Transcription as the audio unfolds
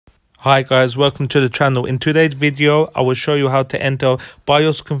Hi guys, welcome to the channel. In today's video, I will show you how to enter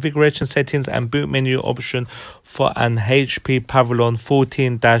BIOS configuration settings and boot menu option for an HP Pavilion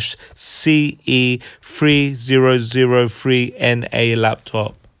 14-ce3003na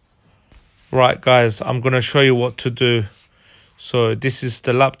laptop. Right guys, I'm going to show you what to do. So this is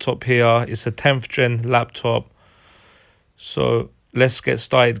the laptop here. It's a 10th gen laptop. So let's get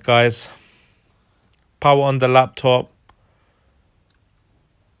started guys. Power on the laptop.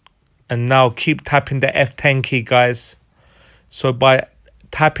 And now keep tapping the F10 key, guys. So by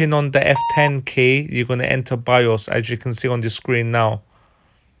tapping on the F10 key, you're going to enter BIOS, as you can see on the screen now.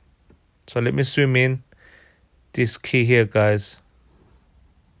 So let me zoom in. This key here, guys.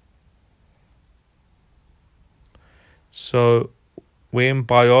 So we're in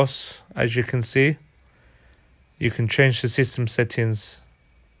BIOS, as you can see. You can change the system settings.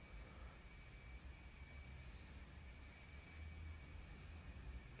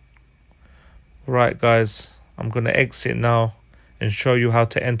 Right guys, I'm going to exit now and show you how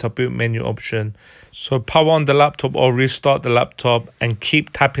to enter boot menu option. So power on the laptop or restart the laptop and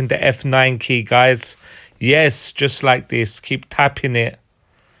keep tapping the F9 key guys. Yes, just like this, keep tapping it.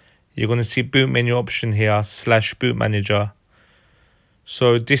 You're going to see boot menu option here, /boot manager.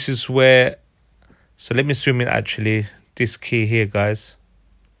 So this is where, so let me zoom in actually, this key here guys.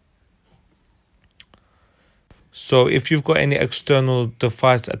 So if you've got any external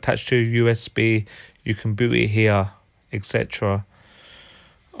device attached to USB, you can boot it here, etc.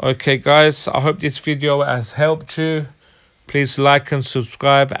 Okay guys, I hope this video has helped you. Please like and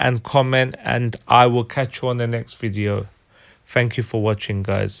subscribe and comment, and I will catch you on the next video. Thank you for watching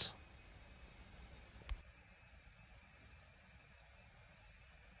guys.